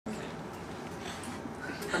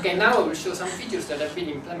Okay, now I will show some features that have been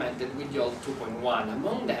implemented with YAWL 2.1.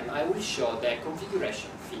 Among them, I will show the configuration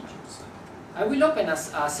features. I will open a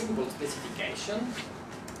simple specification.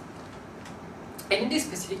 And in this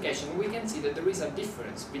specification, we can see that there is a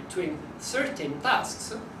difference between certain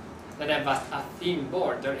tasks that have a thin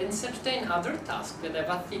border and certain other tasks that have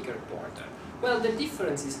a thicker border. Well, the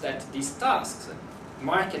difference is that these tasks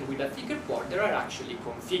marked with a thicker border are actually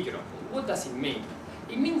configurable. What does it mean?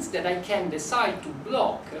 It means that I can decide to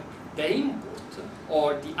block the input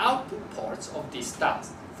or the output ports of this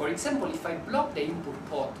task. For example, if I block the input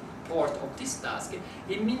port of this task,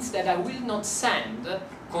 it means that I will not send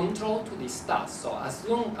control to this task. So as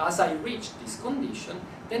long as I reach this condition,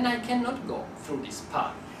 then I cannot go through this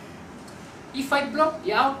path. If I block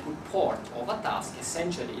the output port of a task,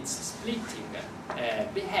 essentially it's splitting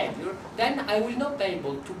behavior, then I will not be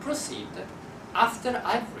able to proceed after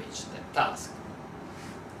I've reached the task.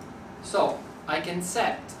 So I can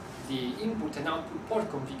set the input and output port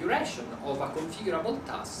configuration of a configurable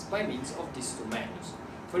task by means of these two menus.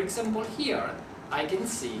 For example, here I can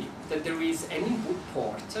see that there is an input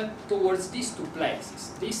port towards these two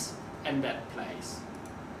places, this and that place.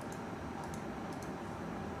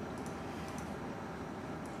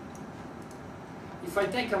 If I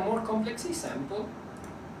take a more complex example,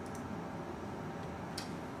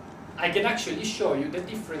 I can actually show you the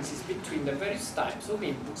differences between the various types of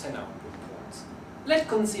inputs and output ports. Let's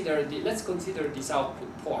consider this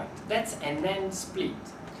output port. That's an AND split.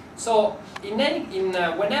 So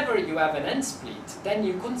whenever you have an AND split, then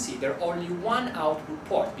you consider only one output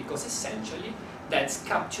port, because essentially that's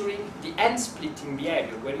capturing the AND splitting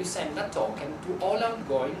behavior, where you send a token to all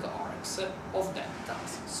outgoing arcs of that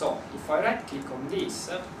task. So if I right click on this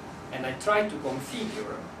and I try to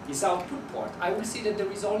configure this output port, I will see that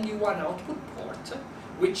there is only one output port,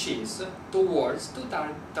 which is towards two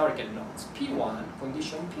target nodes, P1,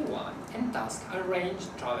 condition P1, and task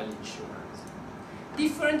arranged travel insurance.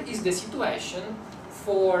 Different is the situation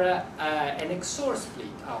for an XOR split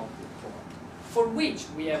output port, for which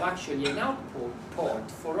we have actually an output port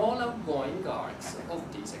for all outgoing arcs of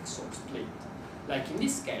this XOR split. Like in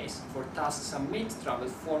this case, for task submit travel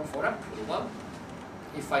form for approval,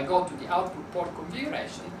 if I go to the output port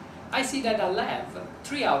configuration, I see that I'll have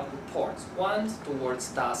three output ports, one towards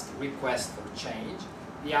task request for change,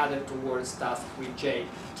 the other towards task reject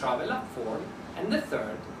travel up form, and the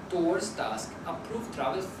third towards task approve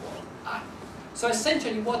travel form act. So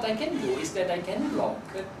essentially what I can do is that I can block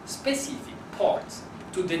specific ports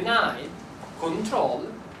to deny control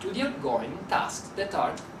to the outgoing tasks that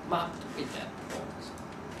are mapped with that port.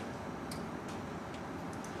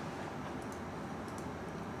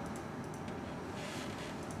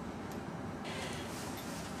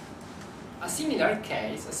 A similar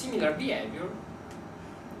case, a similar behavior,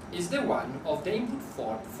 is the one of the input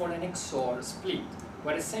port for an XOR split,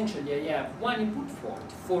 where essentially I have one input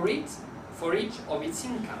port for each of its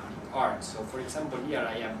incoming arcs. So for example, here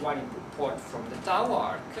I have one input port from the tau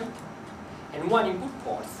arc and one input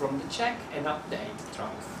port from the check and update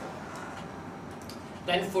travel form.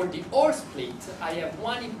 Then for the OR split, I have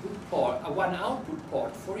one output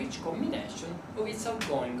port for each combination of its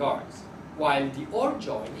outgoing arcs, while the OR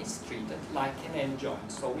join is treated like an AND join.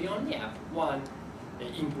 So we only have one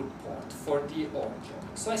input port for the OR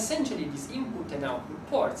join. So essentially these input and output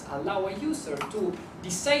ports allow a user to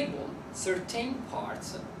disable certain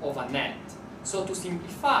parts of a NAND, so to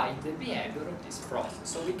simplify the behavior of this process.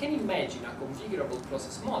 So we can imagine a configurable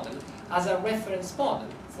process model as a reference model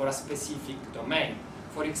for a specific domain.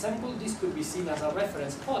 For example, this could be seen as a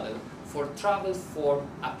reference model for travel form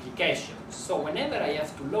applications. So whenever I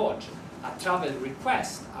have to lodge a travel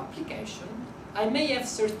request application, I may have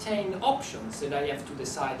certain options that I have to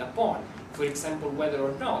decide upon. For example, whether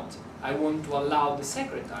or not I want to allow the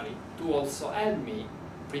secretary to also help me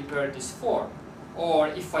prepare this form, or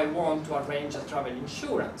if I want to arrange a travel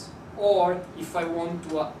insurance, or if I want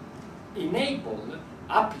to enable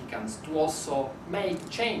applicants to also make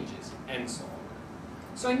changes, and so on.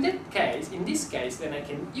 So in this case, then I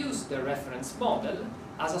can use the reference model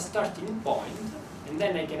as a starting point, and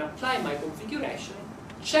then I can apply my configuration,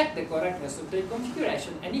 check the correctness of the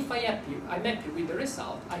configuration, and if I'm happy with the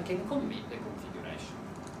result, I can commit the configuration.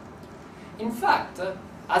 In fact,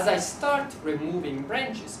 as I start removing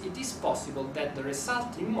branches, it is possible that the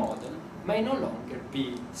resulting model may no longer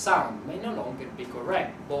be sound, may no longer be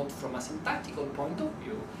correct, both from a syntactical point of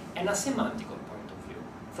view and a semantical point of view.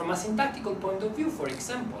 From a syntactical point of view, for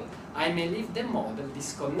example, I may leave the model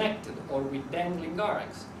disconnected or with dangling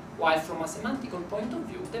arcs, while from a semantical point of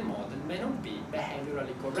view, the model may not be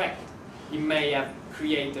behaviorally correct. it may have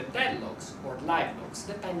created deadlocks or live locks,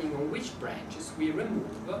 depending on which branches we remove,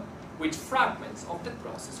 which fragments of the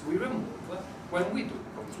process we remove when we do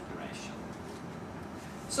configuration.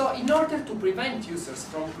 So in order to prevent users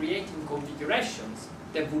from creating configurations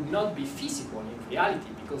that would not be feasible in reality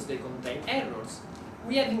because they contain errors,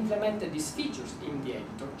 we have implemented these features in the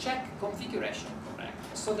editor, check configuration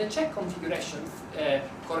correctness. So the check configuration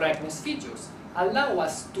correctness features allow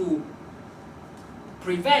us to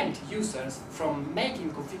prevent users from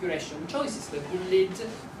making configuration choices that will lead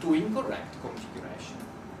to incorrect configuration.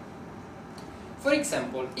 For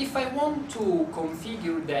example, if I want to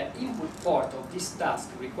configure the input port of this task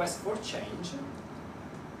request for change,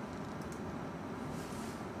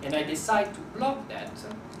 and I decide to block that,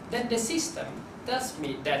 then the system tells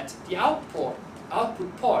me that the output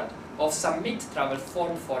port of submit travel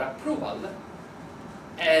form for approval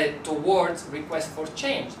towards request for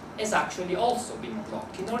change has actually also been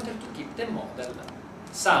blocked in order to keep the model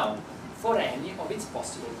sound for any of its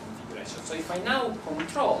possible configurations. So if I now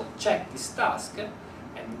control check this task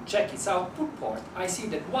and check its output port, I see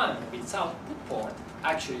that one of its output port,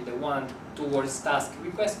 actually the one towards task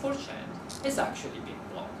request for change, has actually been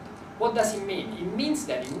blocked. What does it mean? It means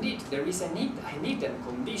that indeed there is an hidden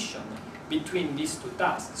condition between these two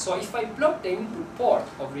tasks. So if I block the input port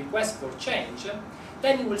of request for change,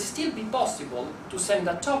 then it will still be possible to send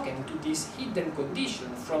a token to this hidden condition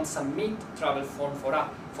from submit travel form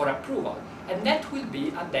for approval. And that will be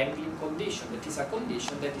a dangling condition, that is a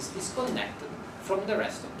condition that is disconnected from the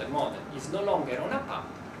rest of the model. It's no longer on a path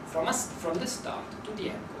from the start to the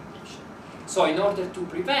end condition. So in order to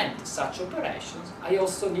prevent such operations, I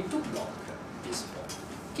also need to block this port.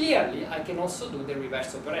 Clearly, I can also do the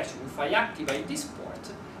reverse operation. If I activate this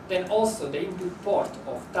port, then also the input port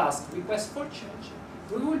of task request for change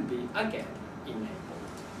will be again enabled.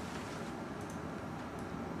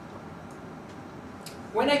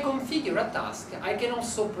 When I configure a task, I can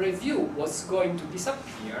also preview what's going to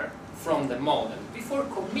disappear from the model before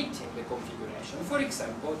committing the configuration. For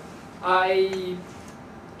example,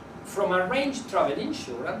 from arrange travel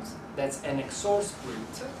insurance, that's an XOR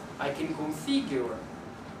split, I can configure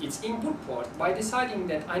its input port by deciding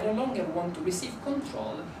that I no longer want to receive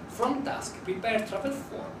control from task prepare travel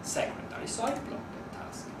form secretary, so I block the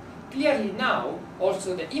task. Clearly now,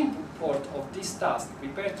 also the input port of this task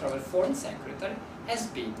prepare travel form secretary has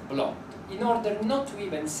been blocked in order not to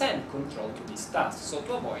even send control to this task, so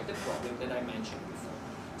to avoid the problem that I mentioned before.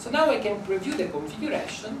 So now I can preview the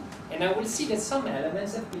configuration and I will see that some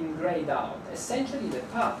elements have been grayed out, essentially the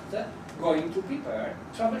path going to prepare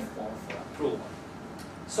travel form for approval.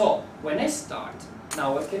 So when I start,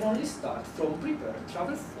 now I can only start from prepare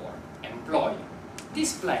travel form employee.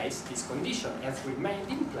 This condition has remained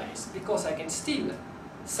in place because I can still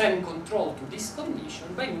send control to this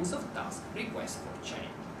condition by means of task request for change.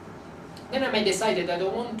 Then I may decide that I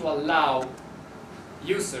don't want to allow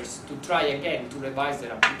users to try again to revise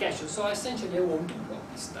their application, so essentially I want to block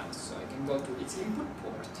this task. So I can go to its input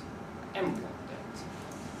port and block that.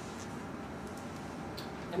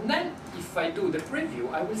 And then if I do the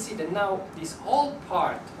preview, I will see that now this whole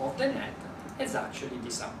part of the net has actually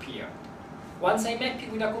disappeared. Once I'm happy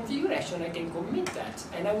with a configuration, I can commit that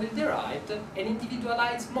and I will derive an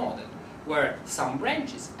individualized model where some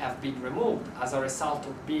branches have been removed as a result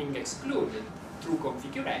of being excluded through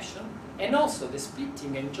configuration, and also the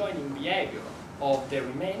splitting and joining behavior of the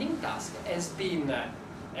remaining task has been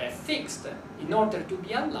fixed in order to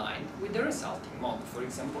be aligned with the resulting model. For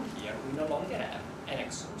example, here we no longer have an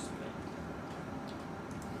XOR split.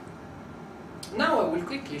 Now I will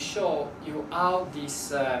quickly show you how this,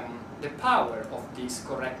 the power of this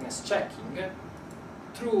correctness checking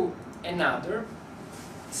through another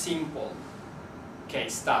simple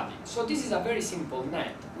case study. So this is a very simple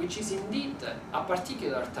net, which is indeed a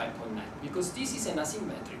particular type of net, because this is an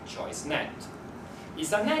asymmetric choice net.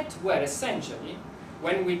 It's a net where essentially,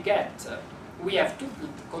 when we have two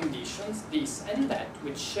conditions, this and that,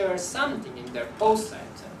 which share something in their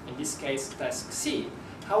poset, in this case task C.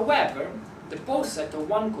 However, the poset of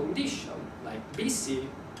one condition, like BC,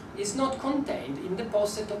 is not contained in the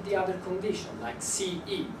poset of the other condition, like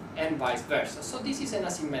CE, and vice versa. So this is an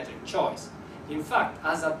asymmetric choice. In fact,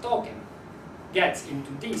 as a token gets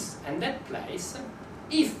into this and that place,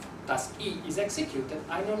 if task E is executed,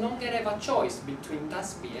 I no longer have a choice between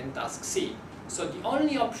task B and task C. So the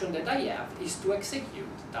only option that I have is to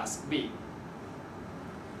execute task B.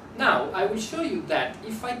 Now, I will show you that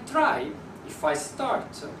if I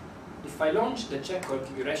launch the check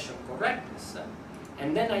configuration correctness,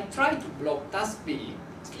 and then I try to block task B,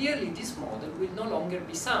 clearly this model will no longer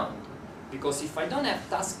be sound. Because if I don't have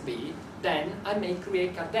task B, then I may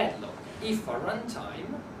create a deadlock. if a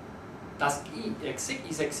runtime task E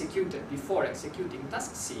is executed before executing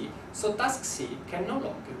task C, so task C can no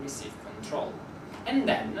longer receive control. And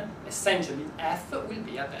then, essentially, F will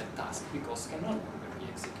be a dead task because can no longer be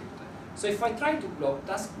executed. So if I try to block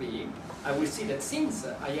task B, I will see that since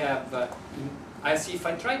I have, if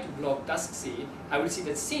I try to block task C, I will see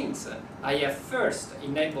that since I have first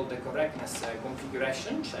enabled the correctness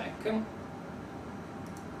configuration check,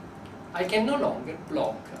 I can no longer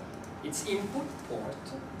block its input port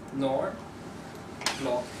nor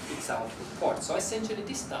block its output port. So essentially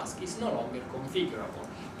this task is no longer configurable,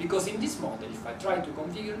 because in this model, if I try to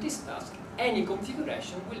configure this task, any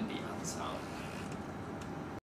configuration will be unsound.